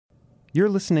You're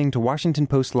listening to Washington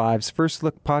Post Live's First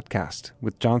Look podcast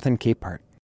with Jonathan Capehart.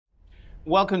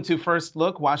 Welcome to First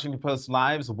Look, Washington Post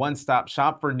Live's one-stop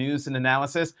shop for news and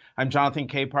analysis. I'm Jonathan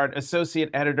Capehart, Associate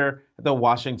Editor at the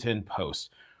Washington Post.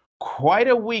 Quite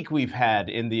a week we've had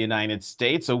in the United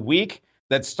States, a week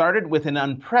that started with an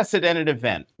unprecedented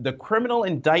event, the criminal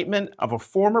indictment of a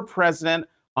former president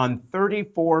on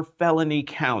 34 felony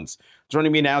counts.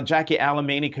 Joining me now, Jacqueline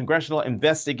Alemany, congressional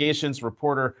investigations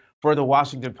reporter for the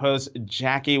Washington Post.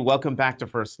 Jackie, welcome back to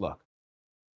First Look.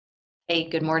 Hey,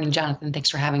 good morning, Jonathan. Thanks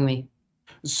for having me.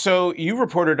 So you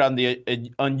reported on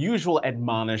the unusual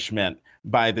admonishment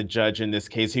by the judge in this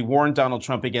case. He warned Donald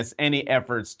Trump against any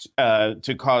efforts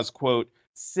to cause, quote,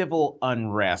 civil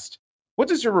unrest. What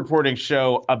does your reporting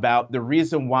show about the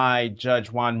reason why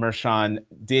Judge Juan Merchan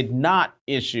did not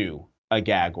issue a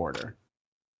gag order?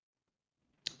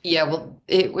 Yeah, well,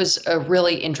 it was a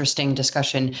really interesting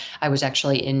discussion. I was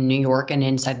actually in New York and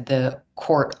inside the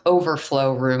court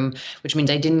overflow room, which means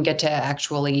I didn't get to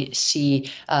actually see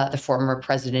the former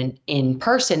president in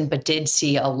person, but did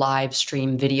see a live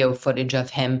stream video footage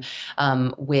of him,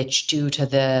 which due to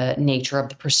the nature of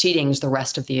the proceedings, the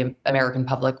rest of the American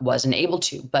public wasn't able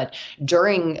to. But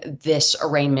during this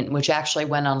arraignment, which actually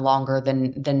went on longer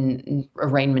than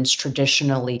arraignments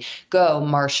traditionally go,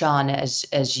 Merchan,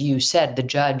 as you said, the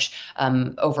judge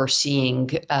overseeing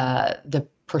the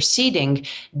proceeding,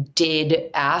 did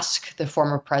ask the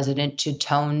former president to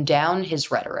tone down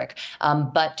his rhetoric,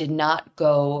 but did not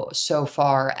go so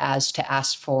far as to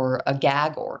ask for a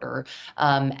gag order,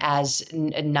 as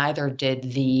neither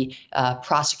did the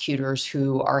prosecutors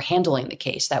who are handling the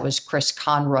case. That was Chris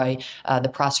Conroy, the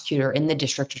prosecutor in the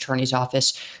district attorney's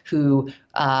office, who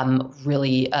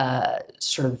really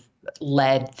sort of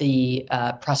led the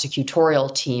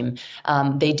prosecutorial team.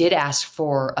 They did ask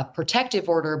for a protective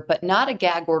order, but not a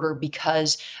gag order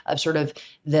because of sort of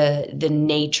the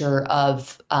nature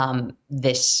of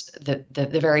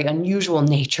the very unusual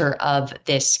nature of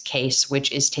this case,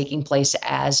 which is taking place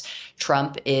as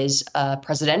Trump is a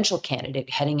presidential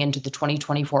candidate heading into the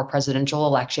 2024 presidential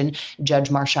election. Judge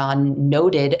Merchan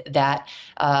noted that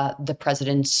the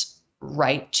president's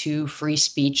right to free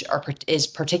speech is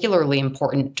particularly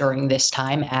important during this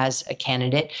time as a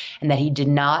candidate, and that he did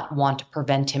not want to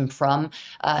prevent him from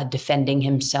defending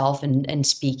himself and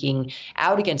speaking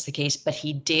out against the case, but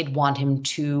he did want him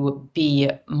to be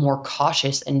more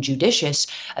cautious and judicious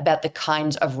about the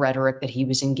kinds of rhetoric that he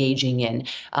was engaging in.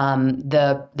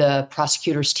 The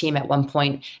prosecutor's team at one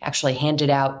point actually handed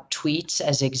out tweets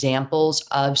as examples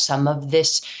of some of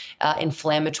this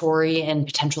inflammatory and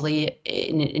potentially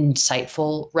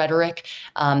insightful rhetoric.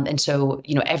 And so,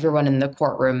 everyone in the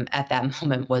courtroom at that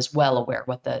moment was well aware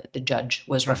what the judge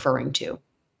was referring to.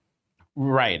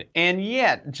 Right. And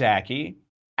yet, Jackie,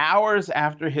 hours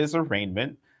after his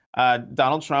arraignment,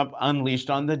 Donald Trump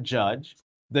unleashed on the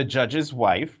judge's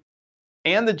wife,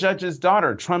 and the judge's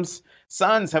daughter. Trump's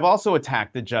sons have also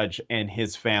attacked the judge and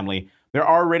his family. There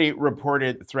are already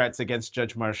reported threats against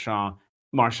Judge Merchan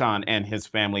and his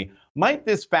family. Might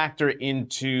this factor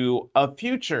into a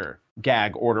future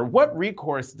gag order? What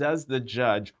recourse does the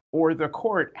judge or the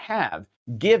court have,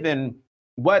 given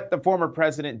what the former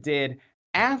president did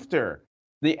after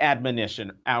the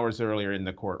admonition hours earlier in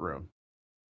the courtroom?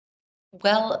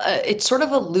 Well, it's sort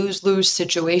of a lose-lose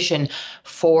situation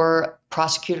for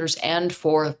prosecutors and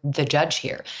for the judge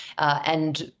here.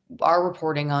 And our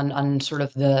reporting on sort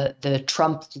of the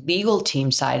Trump legal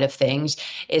team side of things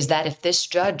is that if this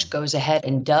judge goes ahead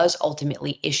and does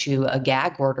ultimately issue a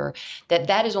gag order,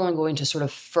 that is only going to sort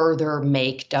of further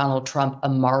make Donald Trump a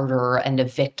martyr and a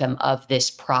victim of this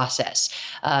process.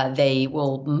 They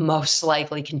will most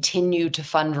likely continue to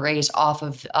fundraise off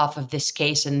of this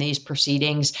case and these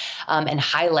proceedings, and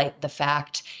highlight the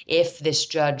fact, if this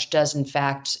judge does in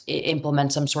fact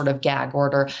implement some sort of gag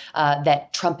order,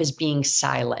 that Trump is being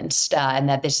silenced. And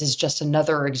that this is just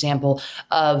another example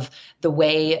of the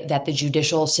way that the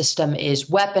judicial system is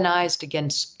weaponized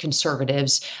against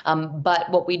conservatives. But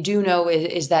what we do know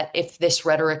is that if this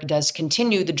rhetoric does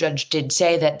continue, the judge did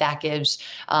say that gives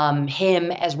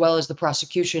him, as well as the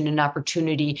prosecution, an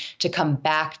opportunity to come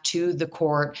back to the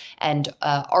court and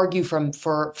argue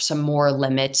for some more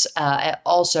limits.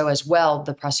 Also, as well,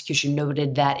 the prosecution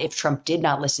noted that if Trump did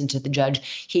not listen to the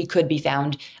judge, he could be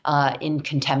found in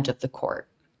contempt of the court.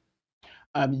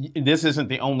 This isn't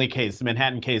the only case. The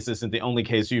Manhattan case isn't the only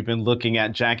case you've been looking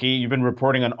at, Jackie. You've been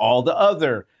reporting on all the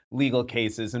other legal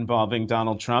cases involving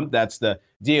Donald Trump. That's the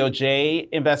DOJ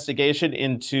investigation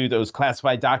into those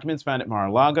classified documents found at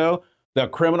Mar-a-Lago, the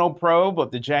criminal probe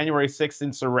of the January 6th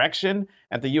insurrection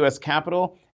at the U.S.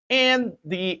 Capitol, and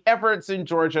the efforts in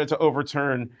Georgia to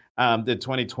overturn the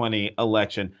 2020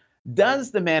 election.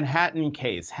 Does the Manhattan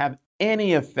case have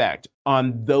any effect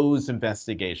on those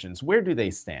investigations? Where do they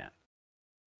stand?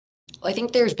 I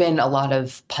think there's been a lot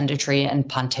of punditry and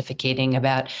pontificating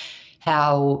about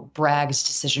how Bragg's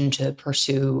decision to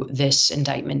pursue this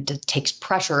indictment takes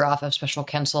pressure off of special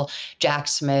counsel Jack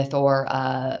Smith or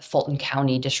Fulton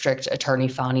County District Attorney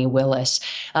Fani Willis.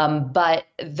 But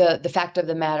the fact of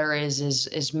the matter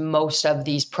is most of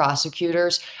these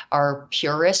prosecutors are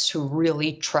purists who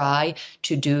really try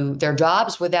to do their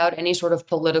jobs without any sort of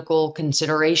political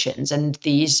considerations. And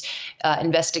these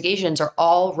investigations are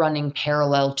all running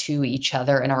parallel to each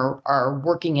other and are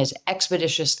working as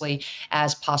expeditiously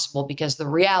as possible, because the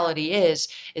reality is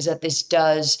that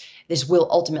this will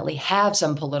ultimately have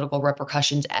some political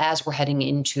repercussions as we're heading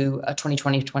into a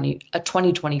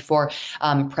 2024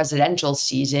 presidential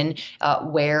season,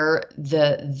 where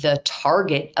the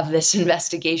target of this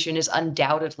investigation is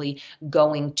undoubtedly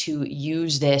going to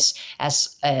use this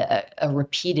as a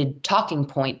repeated talking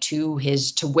point to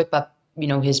whip up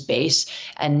his base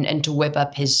and to whip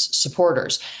up his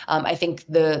supporters. I think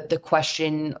the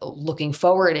question looking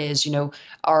forward is,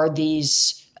 are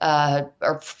these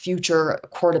are future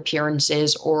court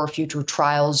appearances or future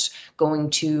trials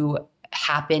going to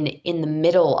happen in the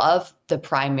middle of the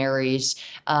primaries,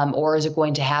 or is it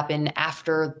going to happen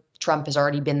after Trump has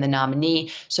already been the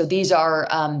nominee? So these are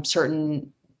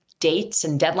certain dates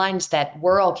and deadlines that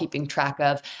we're all keeping track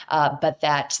of, but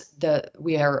that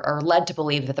we are led to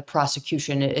believe that the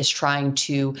prosecution is trying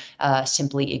to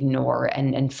simply ignore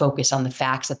and focus on the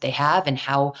facts that they have and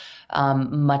how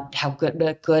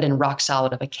good and rock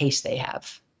solid of a case they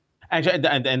have. Actually,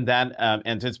 and that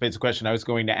anticipates a question I was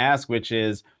going to ask, which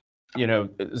is,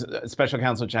 Special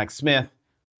Counsel Jack Smith,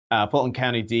 Fulton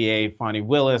County DA Fani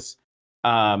Willis. Who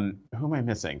am I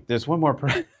missing? There's one more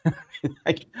person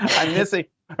I'm missing.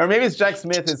 Or maybe it's Jack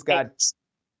Smith has got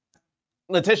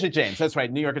Letitia James. That's right,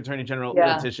 New York Attorney General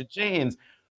Letitia James.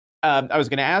 I was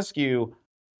going to ask you,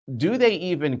 do they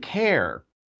even care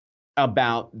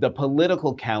about the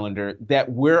political calendar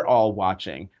that we're all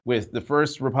watching, with the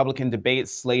first Republican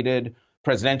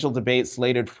presidential debate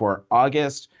slated for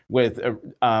August, with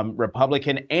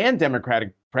Republican and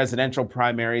Democratic presidential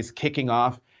primaries kicking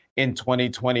off in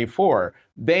 2024.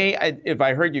 If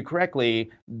I heard you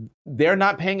correctly, they're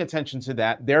not paying attention to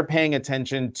that. They're paying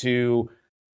attention to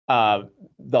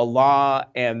the law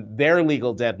and their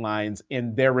legal deadlines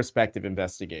in their respective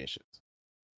investigations.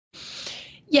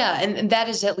 Yeah, and that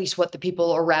is at least what the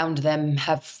people around them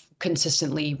have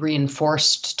consistently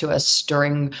reinforced to us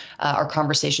during our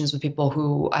conversations with people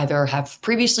who either have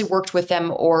previously worked with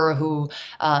them or who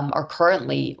are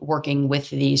currently working with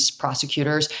these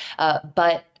prosecutors.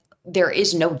 But there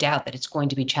is no doubt that it's going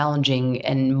to be challenging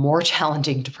and more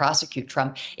challenging to prosecute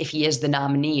Trump if he is the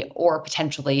nominee or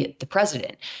potentially the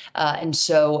president. And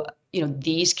so,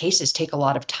 these cases take a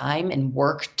lot of time and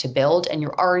work to build. And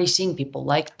you're already seeing people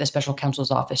like the special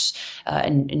counsel's office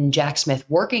and Jack Smith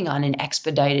working on an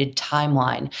expedited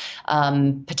timeline,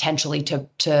 potentially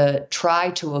to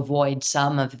try to avoid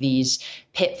some of these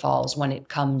pitfalls when it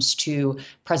comes to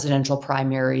presidential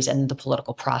primaries and the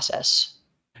political process.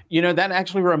 That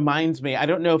actually reminds me, I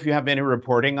don't know if you have any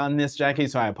reporting on this, Jackie,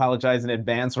 so I apologize in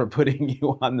advance for putting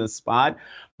you on the spot.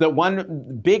 The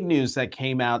one big news that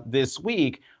came out this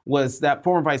week was that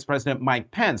former Vice President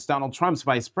Mike Pence, Donald Trump's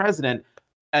vice president,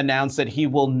 announced that he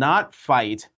will not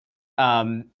fight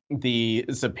the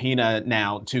subpoena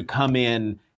now to come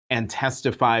in and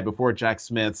testify before Jack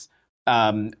Smith's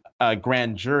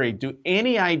grand jury. Do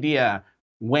any idea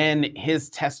when his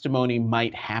testimony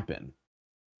might happen?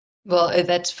 Well,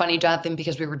 that's funny, Jonathan,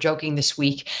 because we were joking this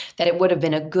week that it would have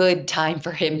been a good time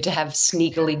for him to have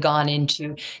sneakily gone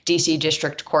into D.C.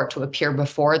 District Court to appear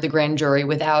before the grand jury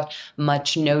without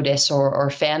much notice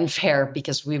or fanfare,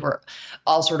 because we were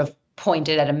all sort of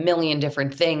pointed at a million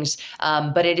different things.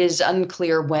 But it is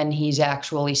unclear when he's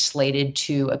actually slated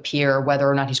to appear, whether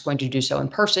or not he's going to do so in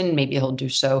person. Maybe he'll do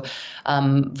so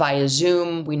via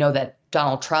Zoom. We know that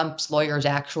Donald Trump's lawyers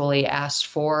actually asked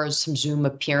for some Zoom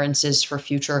appearances for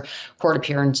future court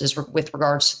appearances with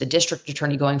regards to the district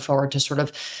attorney going forward, to sort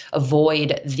of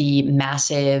avoid the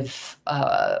massive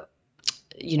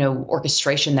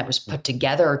orchestration that was put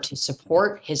together to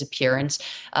support his appearance.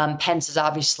 Pence is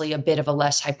obviously a bit of a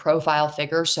less high profile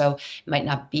figure, so it might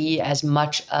not be as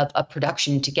much of a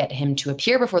production to get him to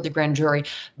appear before the grand jury.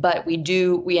 But we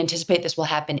anticipate this will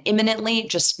happen imminently,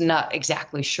 just not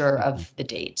exactly sure of the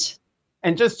date.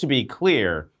 And just to be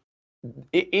clear,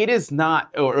 it is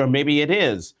not, or maybe it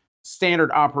is,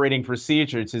 standard operating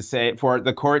procedure to say, for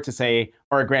the court to say,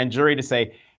 or a grand jury to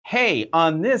say, hey,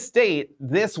 on this date,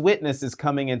 this witness is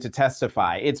coming in to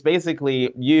testify. It's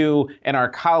basically you and our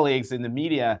colleagues in the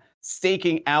media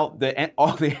staking out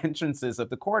all the entrances of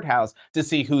the courthouse to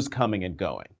see who's coming and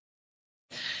going.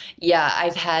 Yeah,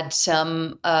 I've had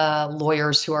some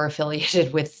lawyers who are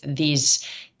affiliated with these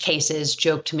cases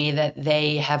joke to me that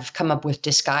they have come up with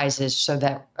disguises so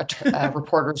that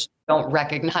reporters don't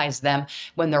recognize them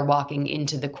when they're walking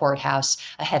into the courthouse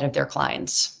ahead of their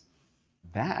clients.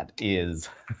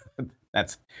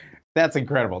 That's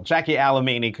incredible. Jackie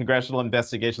Alemany, congressional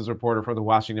investigations reporter for the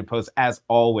Washington Post, as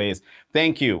always.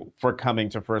 Thank you for coming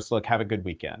to First Look. Have a good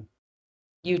weekend.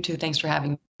 You too. Thanks for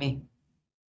having me.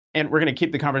 And we're going to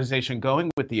keep the conversation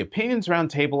going with the Opinions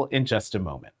Roundtable in just a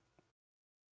moment.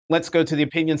 Let's go to the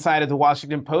opinion side of the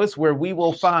Washington Post, where we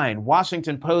will find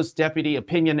Washington Post Deputy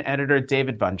Opinion Editor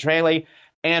David Von Drehle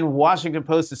and Washington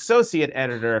Post Associate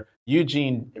Editor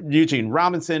Eugene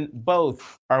Robinson.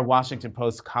 Both are Washington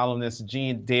Post columnists.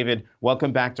 Gene, David,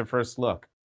 welcome back to First Look.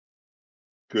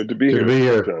 Good to be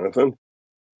here, Jonathan.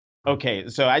 Okay,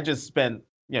 so I just spent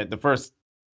the first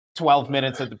 12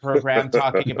 minutes of the program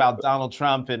talking about Donald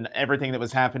Trump and everything that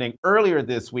was happening earlier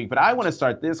this week. But I want to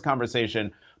start this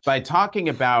conversation by talking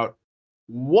about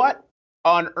what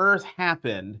on earth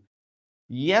happened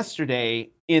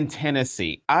yesterday in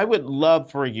Tennessee. I would love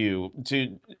for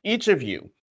each of you,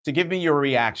 to give me your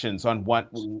reactions on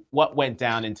what went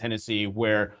down in Tennessee,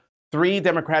 where 3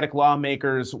 Democratic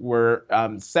lawmakers were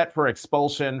set for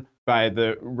expulsion by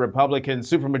the Republican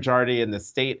supermajority in the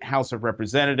state House of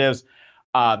Representatives.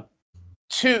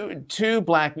 Two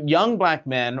young black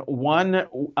men, one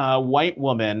white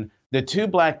woman. The 2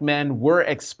 black men were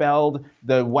expelled.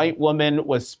 The white woman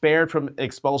was spared from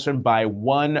expulsion by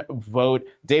 1 vote.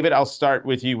 David, I'll start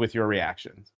with you with your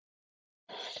reactions.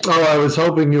 Oh, I was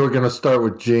hoping you were going to start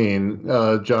with Gene,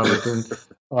 Jonathan.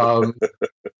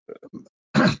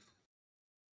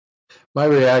 My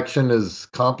reaction is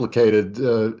complicated.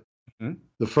 The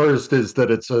first is that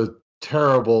it's a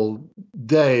terrible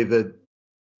day that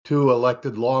 2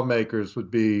 elected lawmakers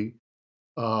would be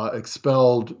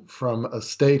expelled from a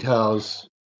state house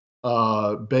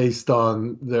based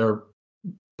on their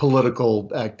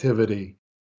political activity.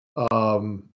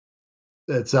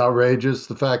 It's outrageous.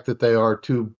 The fact that they are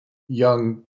 2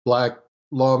 young black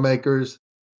lawmakers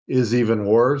is even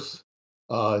worse.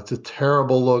 It's a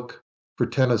terrible look for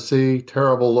Tennessee,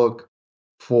 terrible look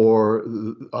for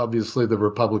obviously the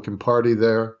Republican Party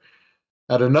there.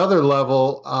 At another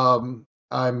level,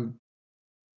 I'm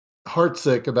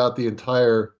heartsick about the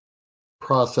entire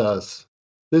process.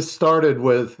 This started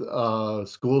with a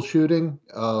school shooting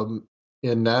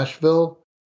in Nashville,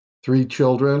 3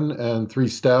 children and 3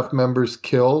 staff members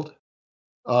killed.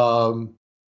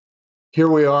 Here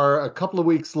we are a couple of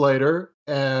weeks later,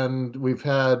 and we've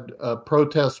had a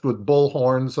protest with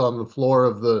bullhorns on the floor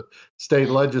of the state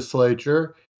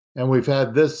legislature, and we've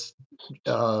had this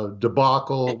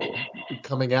debacle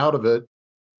coming out of it.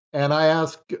 And I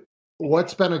ask,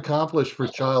 what's been accomplished for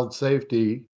child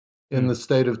safety in the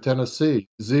state of Tennessee?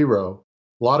 0.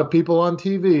 A lot of people on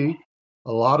TV,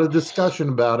 a lot of discussion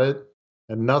about it,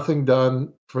 and nothing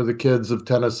done for the kids of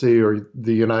Tennessee or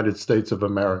the United States of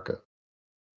America.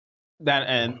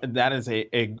 That is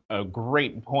a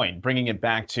great point, bringing it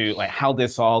back to how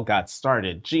this all got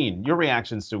started. Gene, your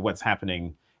reactions to what's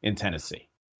happening in Tennessee.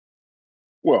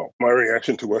 Well, my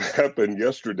reaction to what happened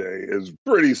yesterday is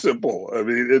pretty simple. I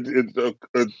mean,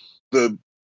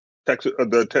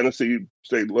 the Tennessee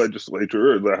state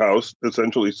legislature, or the House,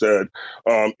 essentially said,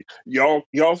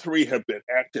 y'all 3 have been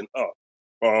acting up,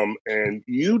 and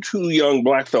you 2 young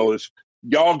black fellas,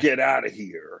 y'all get out of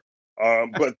here.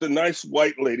 But the nice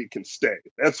white lady can stay.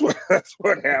 That's what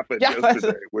happened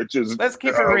yesterday. Which is, let's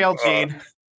keep it real, Gene.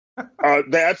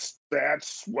 That's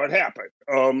what happened.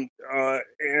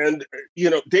 And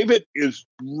David is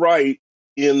right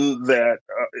in that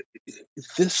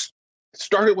this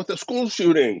started with a school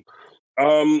shooting.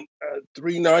 3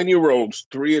 9-year-olds,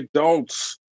 3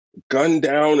 adults gunned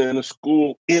down in a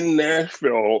school in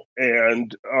Nashville,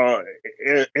 and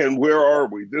where are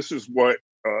we? This is what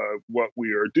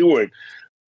we are doing.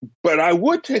 But I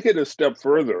would take it a step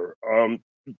further,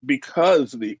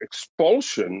 because the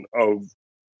expulsion of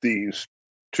these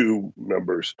 2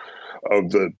 members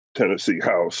of the Tennessee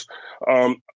House,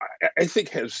 I think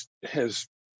has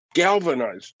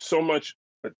galvanized so much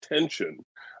attention,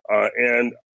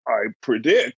 and I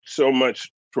predict so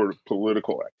much sort of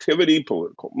political activity,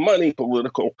 political money,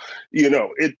 political,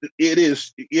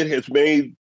 it has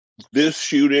made this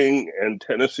shooting and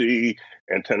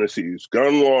Tennessee's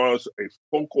gun laws a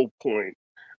focal point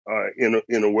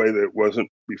in a way that it wasn't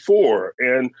before.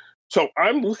 And So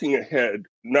I'm looking ahead,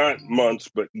 not months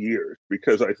but years,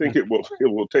 because I think it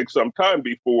will take some time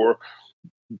before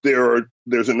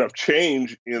there's enough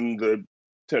change in the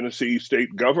Tennessee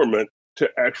state government to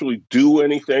actually do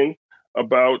anything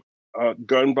about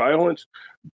gun violence.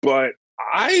 But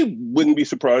I wouldn't be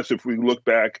surprised if we look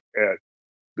back at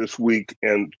this week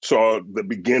and saw the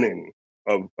beginning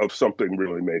of something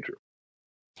really major.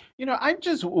 I'm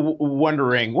just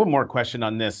wondering, one more question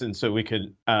on this, and so we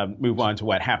could move on to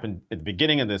what happened at the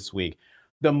beginning of this week.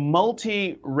 The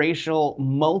multi-racial,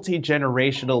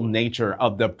 multi-generational nature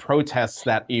of the protests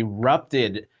that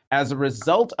erupted as a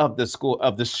result of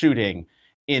the shooting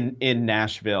in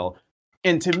Nashville.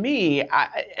 And to me,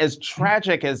 as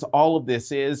tragic as all of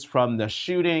this is, from the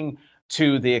shooting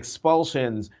to the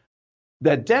expulsions,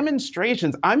 the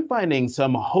demonstrations, I'm finding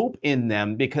some hope in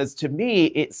them, because to me,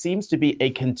 it seems to be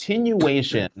a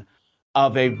continuation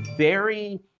of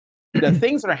the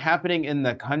things that are happening in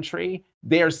the country,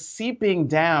 they're seeping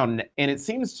down. And it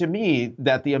seems to me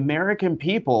that the American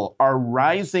people are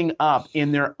rising up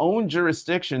in their own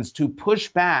jurisdictions to push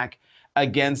back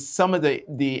against some of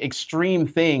the extreme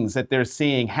things that they're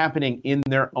seeing happening in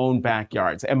their own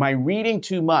backyards. Am I reading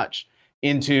too much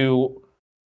into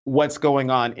what's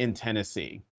going on in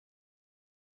Tennessee?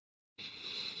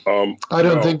 I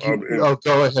don't think you.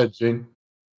 Go ahead, Gene.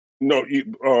 No,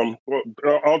 well,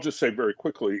 I'll just say very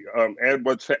quickly, add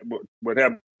what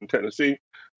happened in Tennessee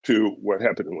to what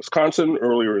happened in Wisconsin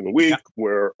earlier in the week,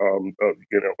 where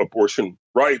abortion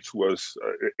rights was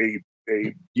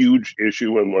a huge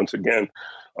issue, and once again,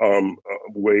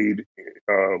 Wade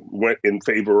went in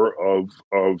favor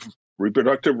of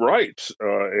reproductive rights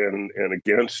and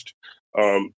against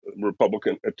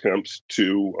Republican attempts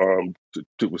to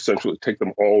essentially take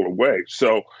them all away.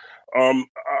 So.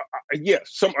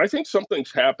 Yes, I think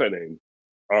something's happening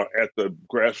at the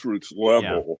grassroots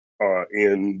level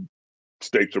in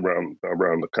states around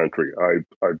the country.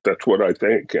 That's what I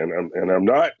think, and I'm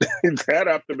not that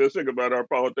optimistic about our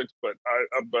politics, but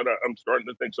I'm starting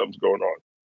to think something's going on.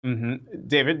 Mm-hmm.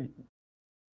 David,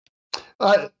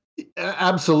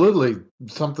 absolutely,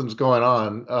 something's going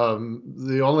on.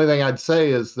 The only thing I'd say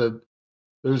is that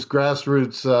there's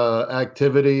grassroots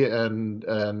activity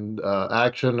and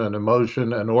action and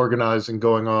emotion and organizing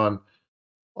going on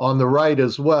the right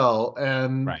as well.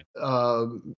 And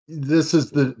this is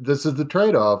the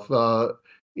trade-off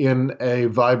in a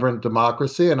vibrant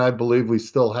democracy. And I believe we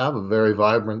still have a very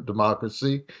vibrant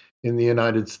democracy in the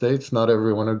United States. Not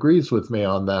everyone agrees with me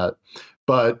on that,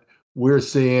 but we're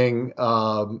seeing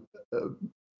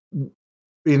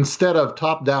instead of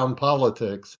top-down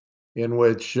politics, in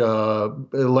which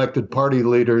elected party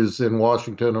leaders in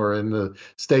Washington or in the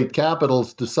state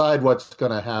capitals decide what's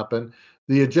going to happen,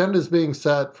 the agenda is being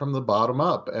set from the bottom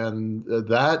up. And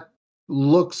that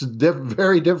looks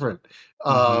very different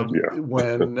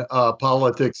when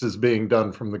politics is being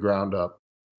done from the ground up.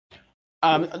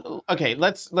 Okay,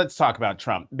 let's talk about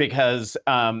Trump, because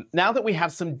now that we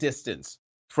have some distance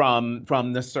from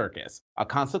the circus, a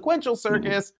consequential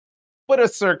circus, but a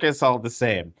circus all the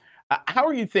same. How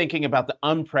are you thinking about the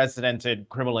unprecedented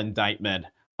criminal indictment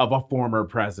of a former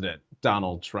president,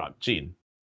 Donald Trump? Gene?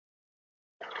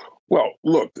 Well,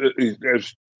 look,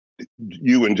 as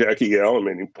you and Jackie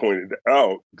Alemany pointed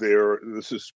out,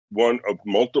 this is one of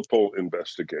multiple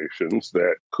investigations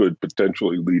that could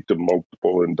potentially lead to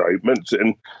multiple indictments.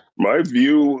 And my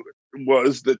view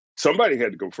was that somebody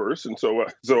had to go first, and so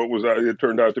it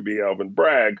turned out to be Alvin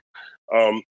Bragg.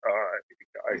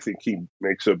 I think he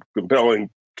makes a compelling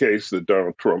case that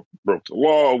Donald Trump broke the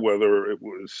law, whether it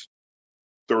was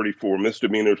 34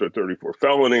 misdemeanors or 34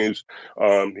 felonies.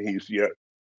 He's yet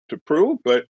to prove,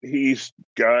 but he's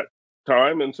got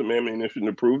time and some ammunition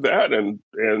to prove that, and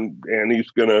he's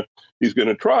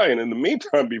gonna try. And in the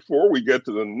meantime, before we get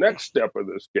to the next step of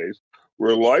this case,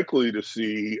 we're likely to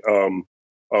see,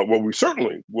 we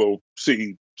certainly will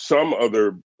see some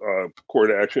other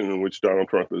court action in which Donald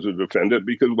Trump is a defendant,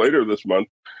 because later this month,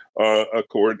 a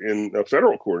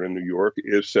federal court in New York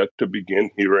is set to begin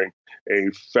hearing a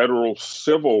federal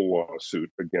civil lawsuit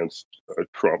against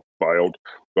Trump, filed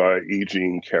by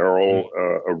Eugene,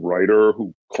 a writer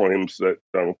who claims that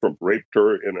Donald Trump raped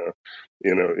her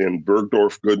in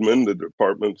Bergdorf Goodman, the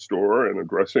department store, in a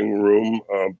dressing room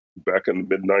back in the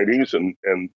mid-90s,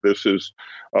 and this is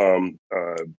a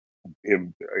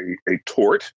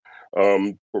tort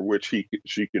for which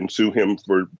she can sue him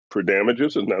for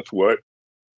damages, and that's what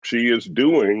she is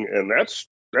doing. And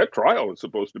that trial is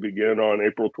supposed to begin on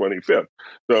April 25th.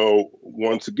 So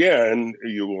once again,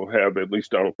 you will have at least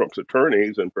Donald Trump's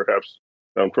attorneys and perhaps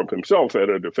Donald Trump himself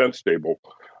at a defense table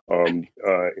in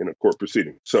a court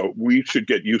proceeding. So we should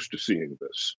get used to seeing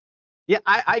this. Yeah,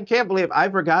 I can't believe I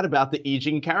forgot about the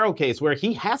Eugene Carroll case where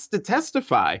he has to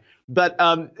testify. But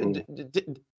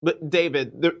but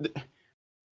David,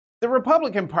 the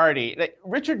Republican Party, like,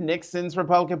 Richard Nixon's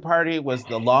Republican Party was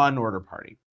the Law and Order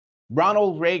Party.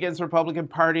 Ronald Reagan's Republican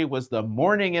Party was the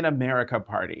Morning in America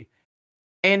Party.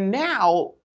 And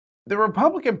now the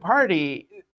Republican Party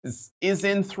is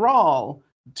in thrall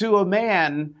to a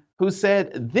man who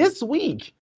said this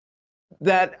week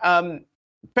that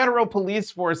federal police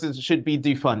forces should be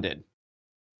defunded,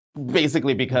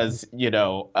 basically because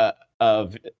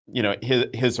of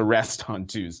his arrest on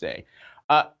Tuesday.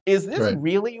 Is this Right.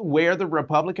 really where the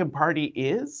Republican Party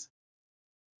is?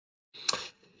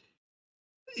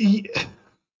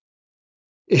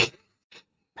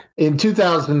 In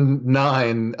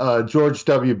 2009, George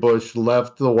W. Bush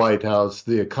left the White House.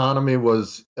 The economy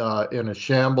was in a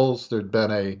shambles. There'd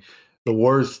been the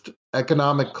worst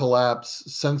economic collapse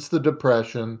since the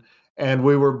Depression, and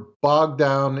we were bogged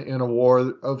down in a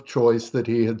war of choice that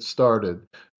he had started.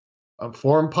 On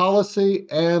foreign policy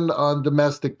and on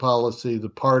domestic policy, the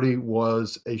party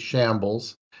was a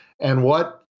shambles. And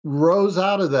what rose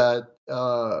out of that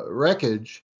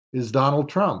wreckage is Donald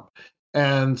Trump.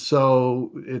 And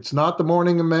so it's not the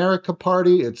Morning America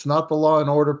Party, it's not the Law and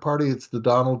Order Party, it's the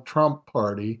Donald Trump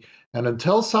Party. And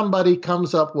until somebody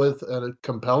comes up with a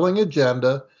compelling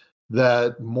agenda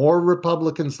that more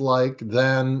Republicans like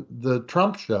than the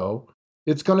Trump show,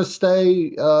 it's going to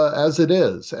stay as it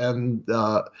is. And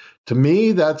to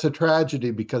me, that's a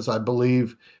tragedy because I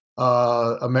believe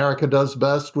America does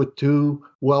best with two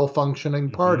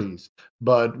well-functioning parties,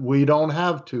 but we don't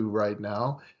have two right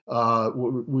now.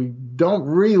 We don't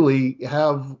really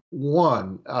have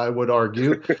one, I would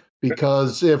argue,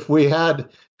 because if we had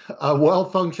a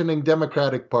well-functioning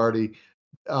Democratic Party,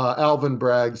 Alvin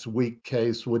Bragg's weak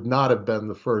case would not have been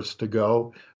the first to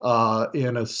go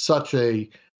in such a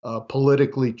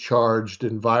politically charged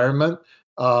environment.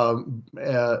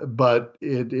 But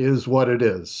it is what it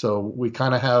is. So we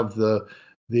kind of have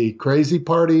the crazy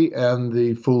party and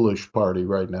the foolish party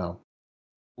right now.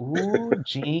 Ooh,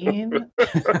 Gene.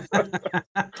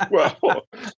 well,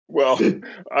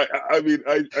 I mean,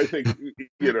 I think,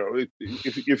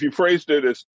 if you phrased it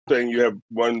as saying you have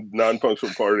one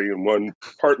non-functional party and one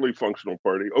partly functional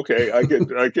party, okay, I could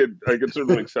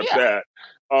certainly accept that.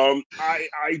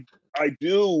 I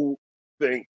do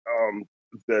think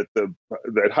that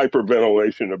that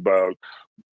hyperventilation about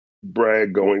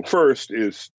Bragg going first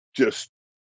is just,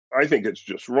 I think it's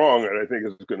just wrong, and I think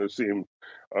it's going to seem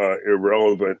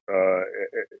irrelevant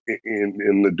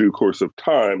in the due course of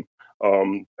time.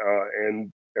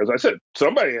 And as I said,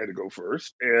 somebody had to go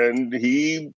first, and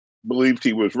he believed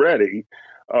he was ready.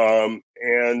 And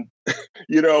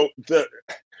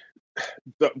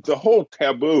the whole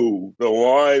taboo, the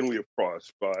line we have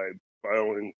crossed by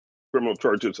filing criminal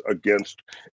charges against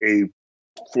a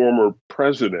former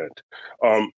president.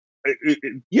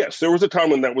 Yes, there was a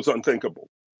time when that was unthinkable.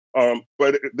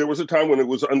 But there was a time when it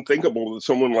was unthinkable that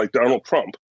someone like Donald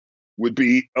Trump would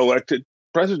be elected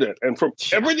president. And from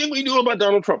everything we knew about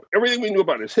Donald Trump, everything we knew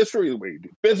about his history, the way he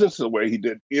did business, the way he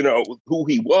did, who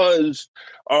he was,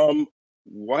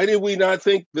 why did we not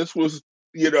think this was,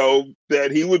 that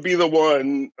he would be the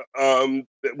one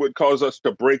that would cause us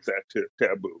to break that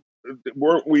taboo?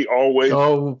 Weren't we always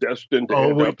destined to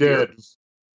end up here?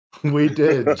 We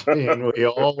did, Gene. We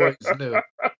always knew.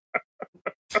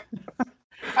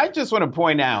 I just want to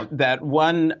point out that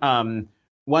one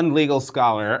legal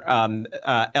scholar,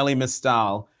 Elie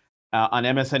Mystal, on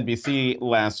MSNBC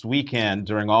last weekend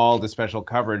during all the special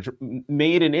coverage,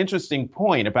 made an interesting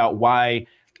point about why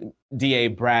DA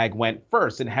Bragg went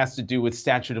first. It has to do with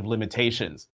statute of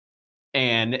limitations,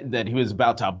 and that he was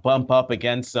about to bump up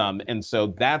against some, and so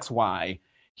that's why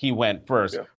he went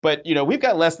first. Yeah. But we've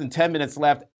got less than 10 minutes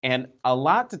left and a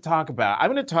lot to talk about.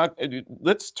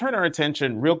 Let's turn our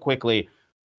attention real quickly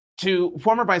to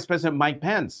former Vice President Mike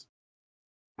Pence,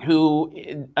 who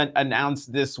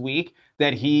announced this week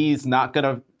that he's not going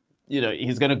to,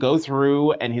 he's going to go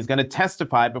through and he's going to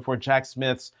testify before Jack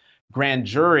Smith's grand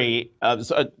jury,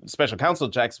 special counsel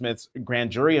Jack Smith's grand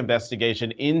jury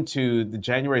investigation into the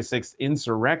January 6th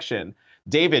insurrection.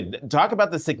 David, talk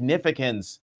about the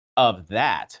significance of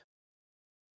that.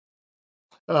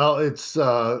 Well, it's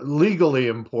legally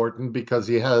important because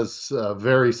he has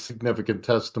very significant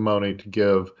testimony to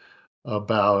give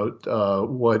about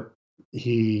what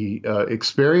he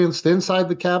experienced inside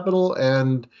the Capitol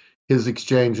and his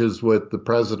exchanges with the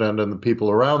president and the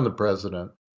people around the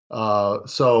president.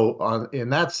 So in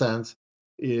that sense,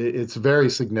 it's very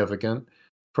significant.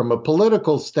 From a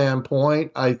political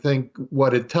standpoint, I think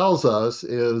what it tells us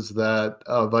is that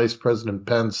Vice President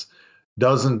Pence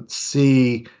doesn't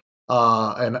see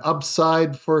an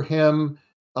upside for him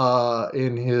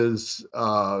in his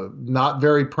not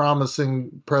very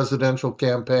promising presidential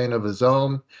campaign of his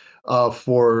own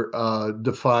for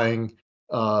defying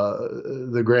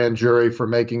the grand jury, for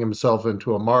making himself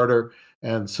into a martyr.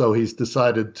 And so he's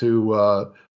decided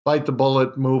to bite the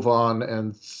bullet, move on,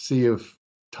 and see if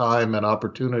time and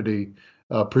opportunity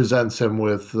presents him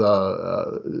with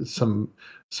some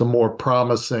more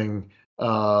promising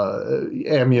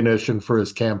ammunition for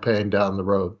his campaign down the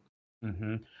road.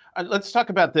 Mm-hmm. Let's talk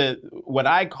about what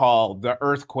I call the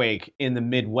earthquake in the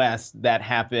Midwest that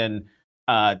happened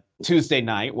Tuesday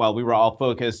night while we were all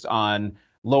focused on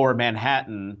Lower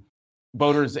Manhattan.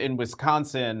 Voters in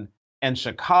Wisconsin and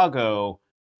Chicago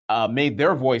made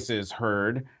their voices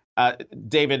heard.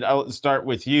 David, I'll start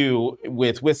with you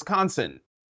with Wisconsin,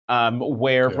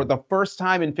 where for the first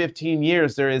time in 15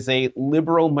 years, there is a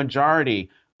liberal majority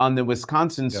on the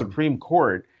Wisconsin Supreme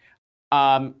Court.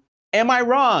 Am I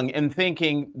wrong in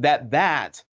thinking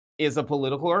that is a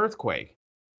political earthquake?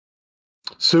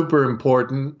 Super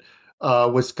important.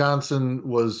 Wisconsin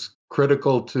was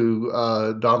critical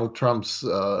to Donald Trump's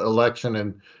election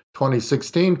in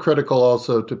 2016, critical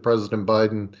also to President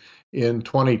Biden in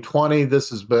 2020. This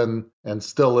has been, and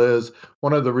still is,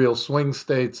 one of the real swing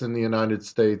states in the United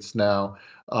States now.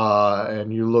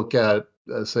 And you look at,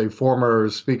 say, former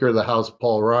Speaker of the House,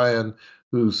 Paul Ryan,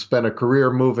 who spent a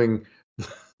career moving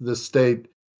the state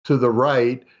to the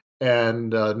right, and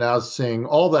now seeing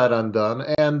all that undone,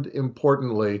 and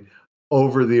importantly,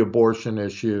 over the abortion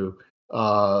issue.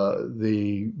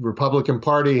 The Republican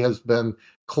Party has been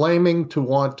claiming to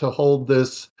want to hold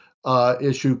this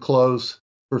issue close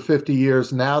for 50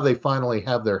 years. Now they finally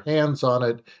have their hands on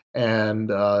it, and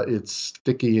it's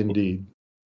sticky indeed.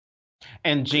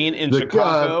 And Gene, in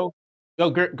Chicago,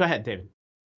 go ahead, David.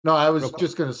 No, I was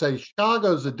just going to say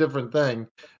Chicago's a different thing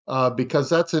because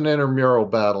that's an intramural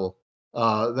battle.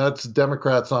 That's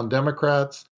Democrats on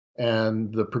Democrats,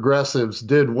 and the progressives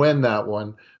did win that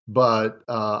one, but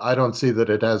I don't see that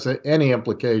it has any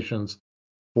implications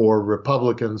for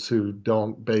Republicans who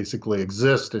don't basically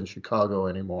exist in Chicago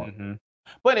anymore. Mm-hmm.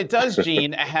 But it does,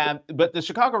 Gene, but the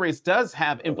Chicago race does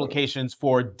have implications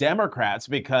for Democrats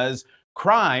because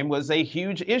crime was a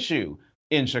huge issue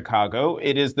in Chicago.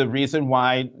 It is the reason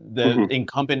why the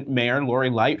incumbent mayor, Lori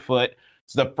Lightfoot,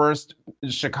 is the first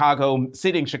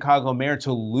sitting Chicago mayor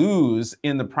to lose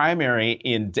in the primary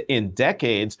in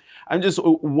decades. I'm just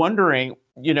wondering,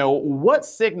 what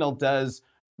signal does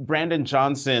Brandon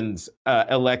Johnson's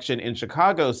election in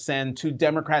Chicago send to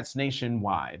Democrats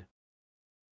nationwide?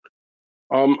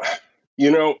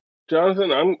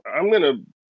 Jonathan, I'm going to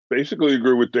basically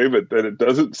agree with David that it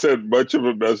doesn't send much of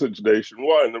a message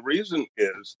nationwide. And the reason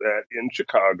is that in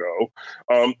Chicago,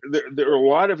 there are a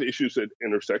lot of issues that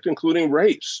intersect, including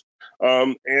race.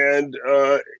 And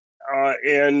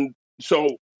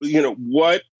so,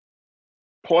 what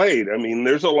played? I mean,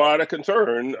 there's a lot of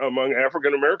concern among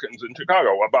African Americans in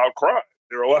Chicago about crime.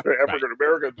 There are a lot of African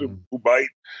Americans who might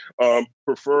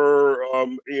prefer,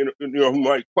 who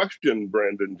might question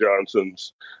Brandon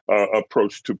Johnson's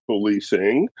approach to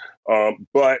policing,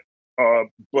 but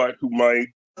who might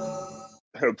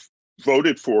have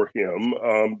voted for him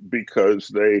because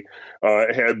they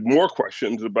had more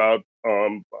questions about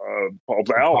Paul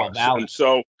Vallas. And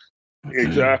so,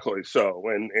 exactly so,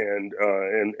 and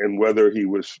whether he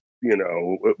was,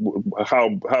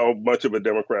 how much of a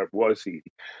Democrat was he?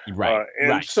 Right.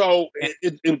 So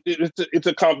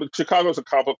Chicago's a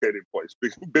complicated place.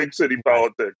 Big city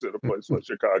politics in a place like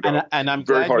Chicago. And I'm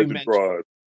very glad hard you to mentioned, draw a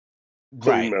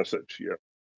clean message. Yeah.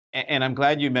 And I'm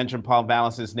glad you mentioned Paul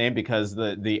Vallas's name because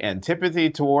the antipathy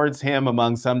towards him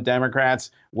among some Democrats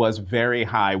was very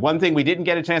high. One thing we didn't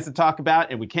get a chance to talk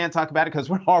about, and we can't talk about it because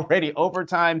we're already over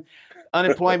time,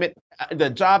 unemployment, the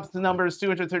jobs numbers,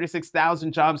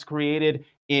 236,000 jobs created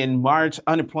in March.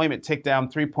 Unemployment ticked down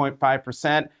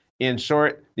 3.5%. In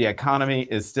short, the economy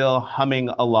is still humming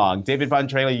along. David Von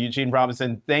Drehle, Eugene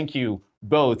Robinson, thank you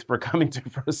both for coming to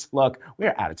First Look.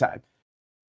 We're out of time.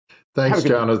 Thanks,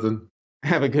 Jonathan.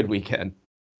 Have a good weekend.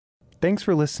 Thanks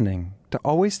for listening. To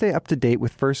always stay up to date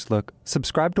with First Look,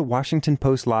 subscribe to Washington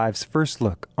Post Live's First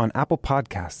Look on Apple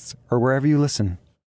Podcasts or wherever you listen.